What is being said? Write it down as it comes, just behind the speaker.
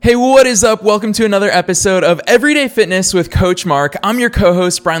Hey, what is up? Welcome to another episode of Everyday Fitness with Coach Mark. I'm your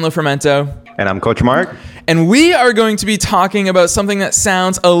co-host, Brian Lofermento. And I'm Coach Mark. And we are going to be talking about something that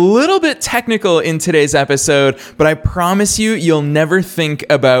sounds a little bit technical in today's episode, but I promise you, you'll never think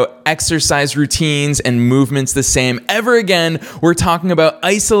about exercise routines and movements the same ever again. We're talking about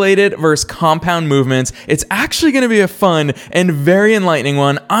isolated versus compound movements. It's actually going to be a fun and very enlightening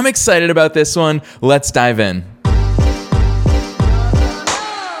one. I'm excited about this one. Let's dive in.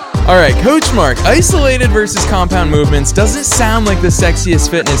 All right, Coach Mark, isolated versus compound movements doesn't sound like the sexiest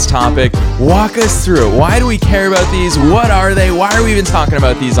fitness topic. Walk us through it. Why do we care about these? What are they? Why are we even talking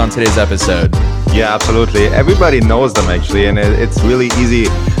about these on today's episode? Yeah, absolutely. Everybody knows them actually, and it's really easy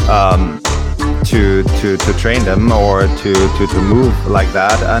to train them or to move like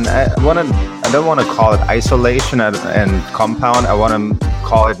that. And I don't want to call it isolation and compound. I want to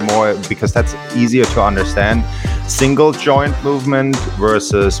call it more, because that's easier to understand, single joint movement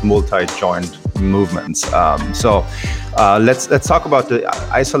versus multi-joint movements. So let's talk about the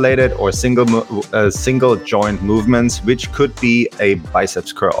isolated or single joint movements, which could be a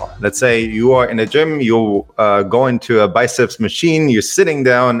biceps curl. Let's say you are in a gym, you go into a biceps machine, you're sitting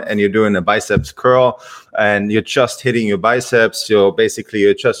down and you're doing a biceps curl, and you're just hitting your biceps. So basically,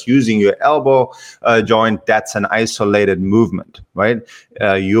 you're just using your elbow joint. That's an isolated movement, right?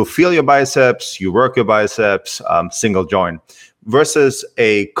 You feel your biceps, you work your biceps, single joint. Versus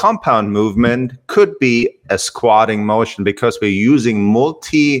a compound movement could be a squatting motion, because we're using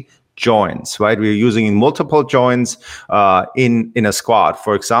multi-joints, right? We're using multiple joints in a squat.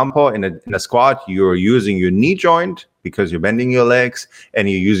 For example, in a squat, you're using your knee joint because you're bending your legs, and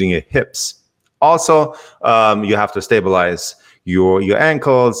you're using your hips. Also, you have to stabilize your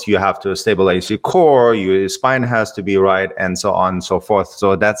ankles, you have to stabilize your core, your spine has to be right, and so on and so forth.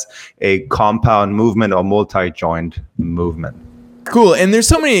 So that's a compound movement or multi-joint movement. Cool. And there's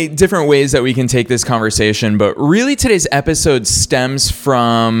so many different ways that we can take this conversation, but really today's episode stems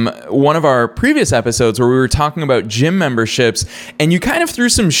from one of our previous episodes where we were talking about gym memberships, and you kind of threw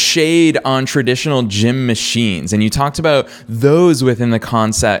some shade on traditional gym machines, and you talked about those within the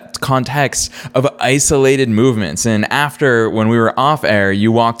context of isolated movements. And after, when we were off air,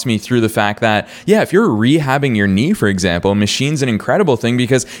 you walked me through the fact that, yeah, if you're rehabbing your knee, for example, machine's an incredible thing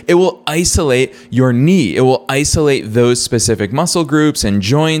because it will isolate your knee. It will isolate those specific muscle groups and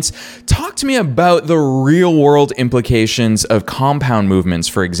joints. Talk to me about the real world implications of compound movements,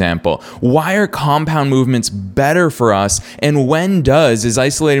 for example. Why are compound movements better for us? And when is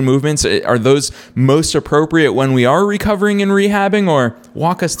isolated movements, are those most appropriate when we are recovering and rehabbing? Or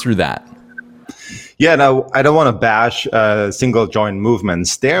walk us through that. Yeah, no, I don't want to bash single joint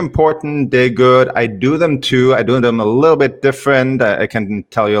movements. They're important. They're good. I do them too. I do them a little bit different. I can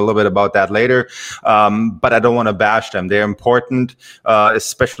tell you a little bit about that later. But I don't want to bash them. They're important,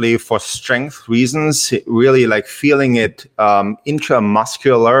 especially for strength reasons. Really like feeling it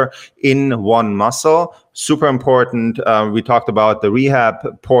intramuscular in one muscle. Super important. We talked about the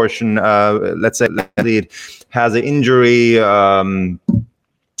rehab portion. Let's say it has an injury.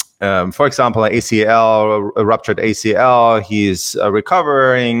 For example, an ACL, a ruptured ACL, he's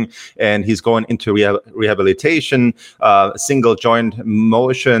recovering and he's going into rehabilitation. Single joint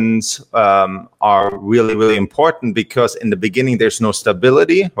motions are really, really important, because in the beginning, there's no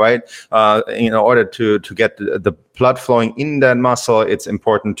stability, right? In order to get the blood flowing in that muscle, it's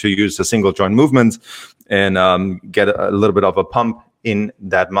important to use the single joint movements and get a little bit of a pump in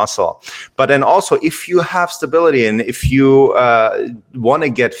that muscle. But then also, if you have stability and if you want to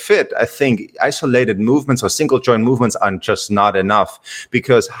get fit, I think isolated movements or single joint movements are just not enough,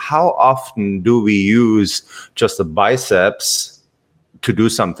 because how often do we use just the biceps to do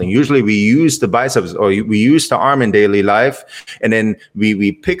something? Usually we use the biceps or we use the arm in daily life, and then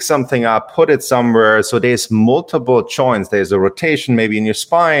we pick something up, put it somewhere. So there's multiple joints. There's a rotation maybe in your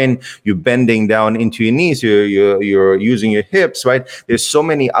spine, you're bending down into your knees, you're using your hips, right? There's so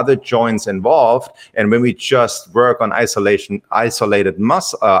many other joints involved. And when we just work on isolated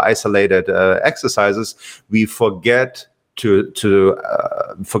exercises, we forget to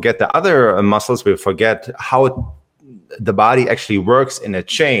forget the other muscles. We forget how the body actually works in a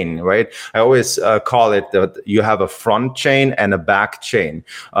chain, right? I always call it that you have a front chain and a back chain,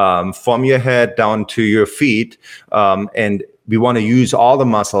 from your head down to your feet. And we want to use all the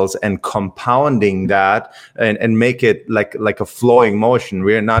muscles and compounding that and make it like a flowing motion.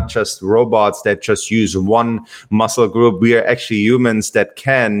 We are not just robots that just use one muscle group. We are actually humans that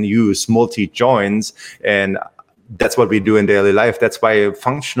can use multi-joints, and that's what we do in daily life. That's why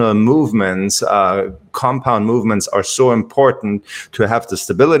functional movements, compound movements are so important, to have the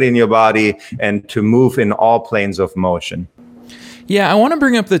stability in your body and to move in all planes of motion. Yeah, I want to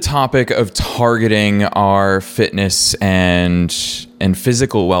bring up the topic of targeting our fitness and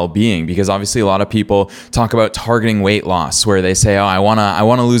physical well-being, because obviously a lot of people talk about targeting weight loss, where they say, "Oh, I want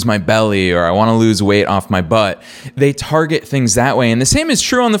to lose my belly, or I want to lose weight off my butt." They target things that way. And the same is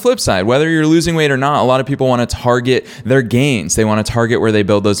true on the flip side. Whether you're losing weight or not, a lot of people want to target their gains. They want to target where they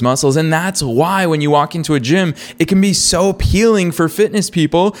build those muscles. And that's why when you walk into a gym, it can be so appealing for fitness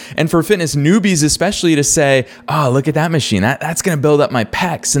people and for fitness newbies especially to say, "Oh, look at that machine. That's going to build up my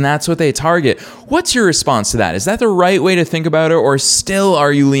pecs." And that's what they target. What's your response to that? Is that the right way to think about it, or still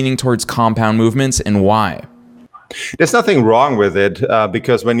are you leaning towards compound movements, and why? There's nothing wrong with it,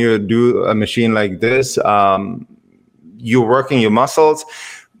 because when you do a machine like this, you're working your muscles.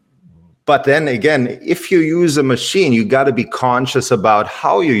 But then again, if you use a machine, you got to be conscious about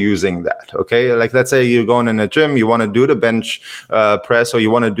how you're using that. Okay, like let's say you're going in a gym, you want to do the bench press, or you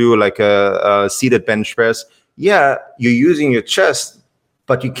want to do like a seated bench press. Yeah, you're using your chest,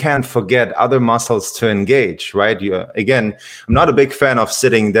 but you can't forget other muscles to engage, right? Again, I'm not a big fan of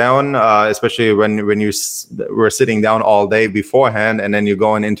sitting down, especially when you were sitting down all day beforehand, and then you're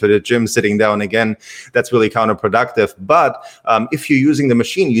going into the gym sitting down again. That's really counterproductive. But if you're using the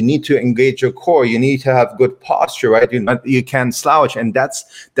machine, you need to engage your core. You need to have good posture, right? You can't slouch, and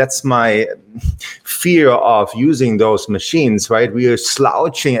that's my fear of using those machines, right? We are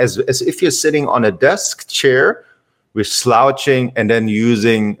slouching as if you're sitting on a desk chair. We're slouching and then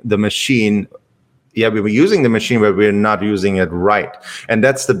using the machine. Yeah, we were using the machine, but we're not using it right. And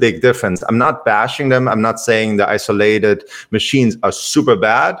that's the big difference. I'm not bashing them. I'm not saying the isolated machines are super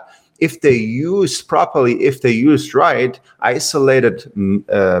bad. If they use properly, if they used right, isolated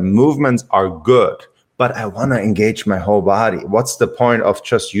movements are good. But I want to engage my whole body. What's the point of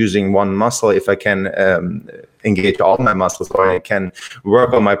just using one muscle if I can engage all my muscles, or I can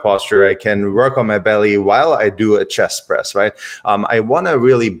work on my posture, I can work on my belly while I do a chest press, right? I want to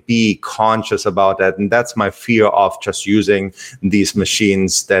really be conscious about that. And that's my fear of just using these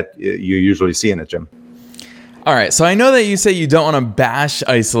machines that you usually see in a gym. All right, so I know that you say you don't want to bash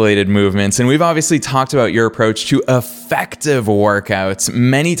isolated movements, and we've obviously talked about your approach to effective workouts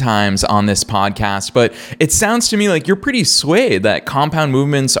many times on this podcast, but it sounds to me like you're pretty swayed that compound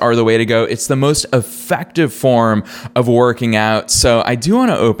movements are the way to go. It's the most effective form of working out. So I do want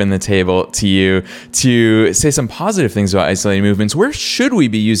to open the table to you to say some positive things about isolated movements. Where should we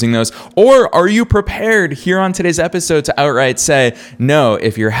be using those? Or are you prepared here on today's episode to outright say, no,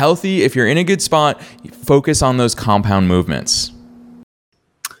 if you're healthy, if you're in a good spot, focus on those compound movements?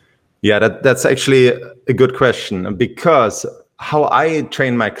 Yeah, that's actually a good question, because how I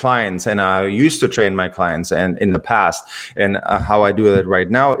train my clients, and I used to train my clients and in the past, and how I do it right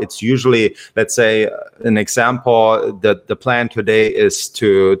now, it's usually, let's say, an example, that the plan today is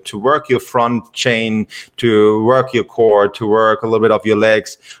to work your front chain, to work your core, to work a little bit of your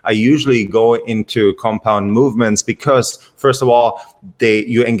legs. I usually go into compound movements because, first of all,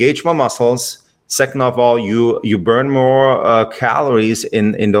 you engage more muscles. Second of all, you burn more calories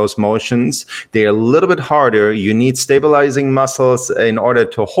in those motions. They're a little bit harder. You need stabilizing muscles in order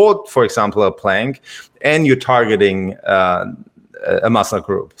to hold, for example, a plank, and you're targeting a muscle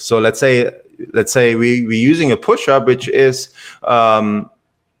group. So let's say we're using a push-up, which is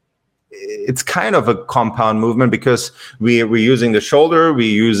it's kind of a compound movement, because we're using the shoulder, we're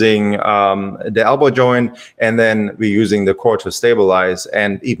using the elbow joint, and then we're using the core to stabilize,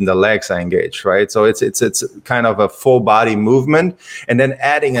 and even the legs are engaged, right? So it's kind of a full body movement, and then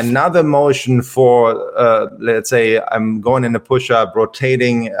adding another motion for let's say I'm going in a push-up,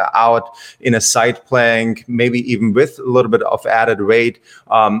 rotating out in a side plank, maybe even with a little bit of added weight.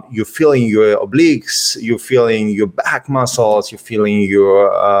 You're feeling your obliques, you're feeling your back muscles, you're feeling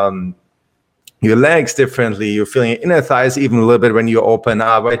your legs differently, you're feeling your inner thighs even a little bit when you open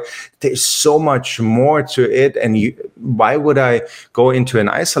up, right? There's so much more to it. And why would I go into an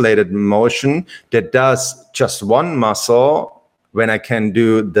isolated motion that does just one muscle when I can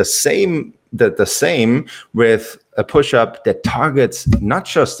do the same with a push-up that targets not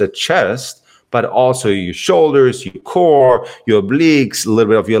just the chest, but also your shoulders, your core, your obliques, a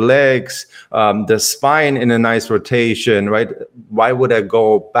little bit of your legs, the spine in a nice rotation, right? Why would I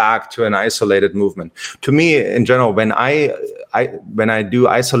go back to an isolated movement? To me, in general, when I do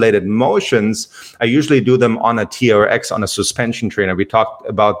isolated motions, I usually do them on a TRX, on a suspension trainer. We talked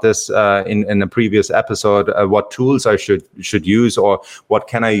about this in a previous episode, what tools I should use, or what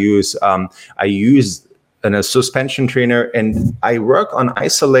can I use. I use a suspension trainer, and I work on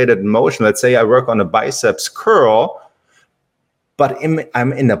isolated motion. Let's say I work on a biceps curl, but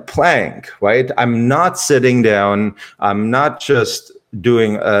I'm in a plank, right? I'm not sitting down. I'm not just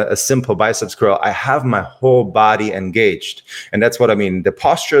doing a simple biceps curl, I have my whole body engaged. And that's what I mean. The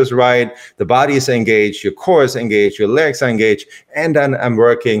posture is right, the body is engaged, your core is engaged, your legs are engaged, and then I'm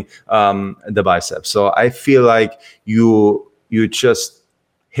working the biceps. So I feel like you just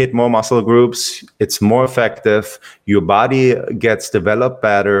hit more muscle groups, it's more effective, your body gets developed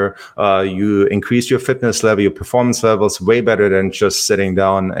better, you increase your fitness level, your performance levels way better than just sitting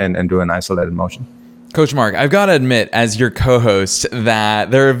down and doing isolated motion. Coach Mark, I've got to admit, as your co-host,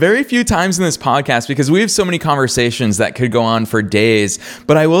 that there are very few times in this podcast, because we have so many conversations that could go on for days.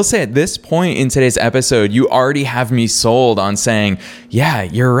 But I will say, at this point in today's episode, you already have me sold on saying, yeah,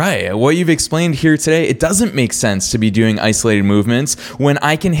 you're right. What you've explained here today, it doesn't make sense to be doing isolated movements when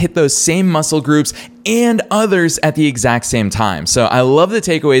I can hit those same muscle groups and others at the exact same time. So I love the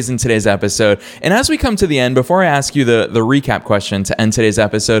takeaways in today's episode. And as we come to the end, before I ask you the recap question to end today's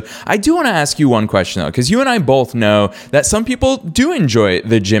episode, I do want to ask you one question though, because you and I both know that some people do enjoy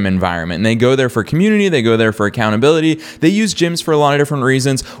the gym environment, and they go there for community, they go there for accountability, they use gyms for a lot of different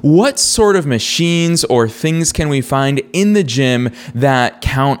reasons. What sort of machines or things can we find in the gym that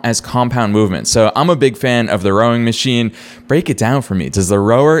count as compound movements? So I'm a big fan of the rowing machine. Break it down for me. Does the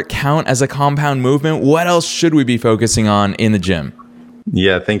rower count as a compound movement? What else should we be focusing on in the gym?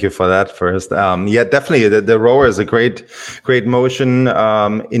 Yeah, thank you for that first. Yeah, definitely. The rower is a great motion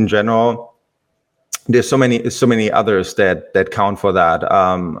in general. There's so many others that count for that.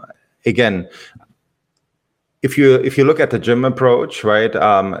 Again, if you look at the gym approach, right,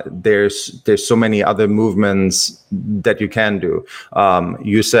 there's so many other movements that you can do.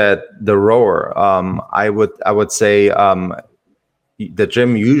 You said the rower. I would say the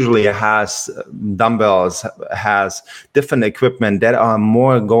gym usually has dumbbells, has different equipment that are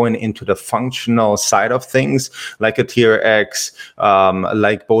more going into the functional side of things, like a TRX,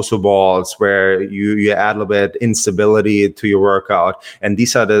 like Bosu balls, where you add a little bit instability to your workout. And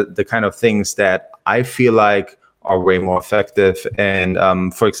these are the kind of things that I feel like are way more effective. And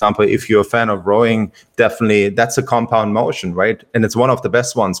for example, if you're a fan of rowing, definitely that's a compound motion, right? And it's one of the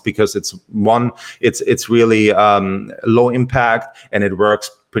best ones because it's really low impact, and it works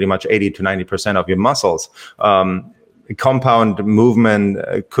pretty much 80 to 90% of your muscles. Compound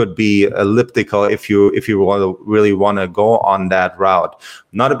movement could be elliptical if you really want to go on that route.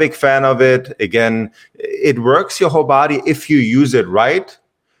 Not a big fan of it. Again, it works your whole body if you use it right.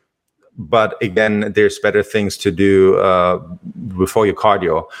 But again, there's better things to do before your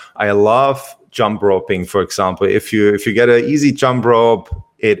cardio. I love jump roping, for example. If you get an easy jump rope,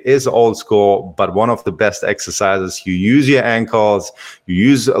 it is old school, but one of the best exercises. You use your ankles, you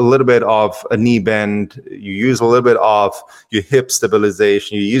use a little bit of a knee bend, you use a little bit of your hip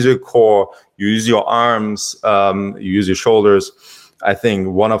stabilization, you use your core, you use your arms, you use your shoulders. I think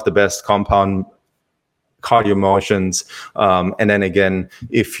one of the best compound cardio motions. And then again,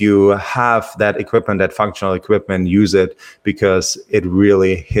 if you have that equipment, that functional equipment, use it, because it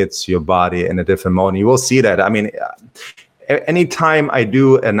really hits your body in a different mode. And you will see that. I mean, anytime I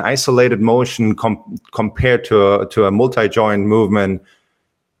do an isolated motion compared to a multi-joint movement,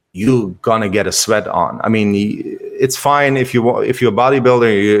 you're gonna get a sweat on. I mean, it's fine if you're a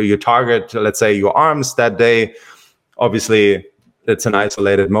bodybuilder, you target, let's say, your arms that day. Obviously, it's an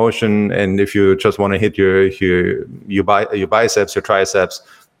isolated motion, and if you just want to hit your biceps, your triceps,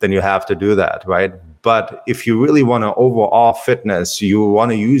 then you have to do that, right? But if you really want to overall fitness, you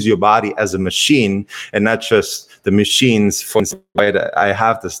want to use your body as a machine and not just the machines. For instance, I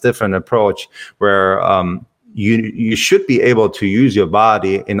have this different approach where you should be able to use your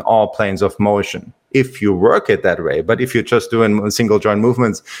body in all planes of motion if you work it that way. But if you're just doing single joint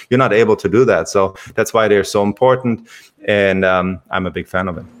movements, you're not able to do that. So that's why they're so important. And I'm a big fan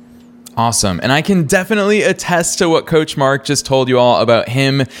of it. Awesome. And I can definitely attest to what Coach Mark just told you all about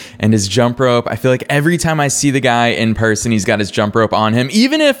him and his jump rope. I feel like every time I see the guy in person, he's got his jump rope on him.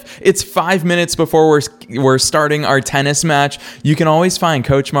 Even if it's 5 minutes before we're starting our tennis match, you can always find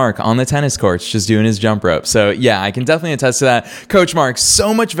Coach Mark on the tennis courts just doing his jump rope. So yeah, I can definitely attest to that. Coach Mark,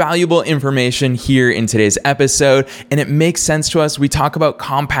 so much valuable information here in today's episode, and it makes sense to us. We talk about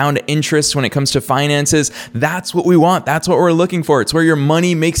compound interest when it comes to finances. That's what we want. That's what we're looking for. It's where your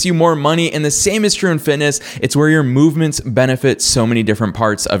money makes you more money, and the same is true in fitness. It's where your movements benefit so many different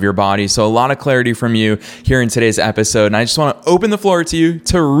parts of your body. So a lot of clarity from you here in today's episode, and I just want to open the floor to you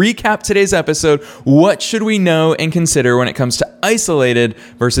to recap today's episode. What should we know and consider when it comes to isolated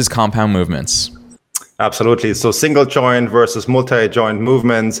versus compound movements? Absolutely. So single joint versus multi-joint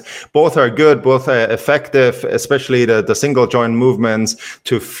movements, both are good, both are effective, especially the single joint movements.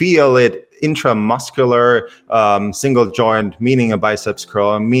 To feel it intramuscular single joint, meaning a biceps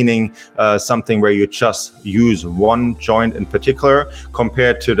curl, meaning something where you just use one joint in particular,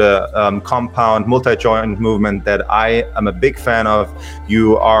 compared to the compound multi-joint movement that I am a big fan of.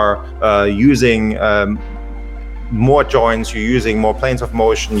 You are using more joints, you're using more planes of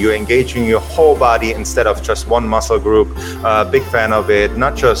motion, you're engaging your whole body instead of just one muscle group. Big fan of it.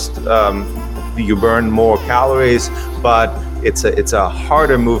 Not just you burn more calories, but it's a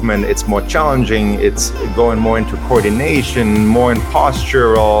harder movement. It's more challenging. It's going more into coordination, more in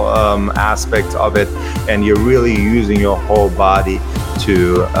postural aspects of it, and you're really using your whole body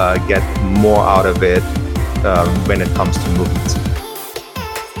to get more out of it when it comes to movements.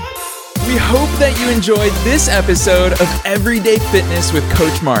 We hope that you enjoyed this episode of Everyday Fitness with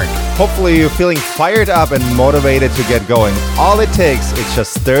Coach Mark. Hopefully you're feeling fired up and motivated to get going. All it takes is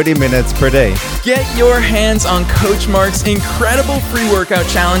just 30 minutes per day. Get your hands on Coach Mark's incredible free workout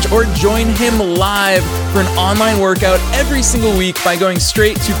challenge, or join him live for an online workout every single week by going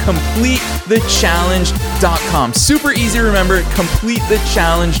straight to CompleteTheChallenge.com. Super easy to remember,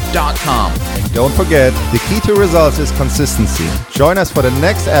 CompleteTheChallenge.com. And don't forget, the key to results is consistency. Join us for the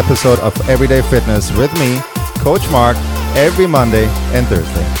next episode of Everyday Fitness with me, Coach Mark, every Monday and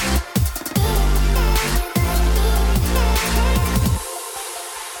Thursday.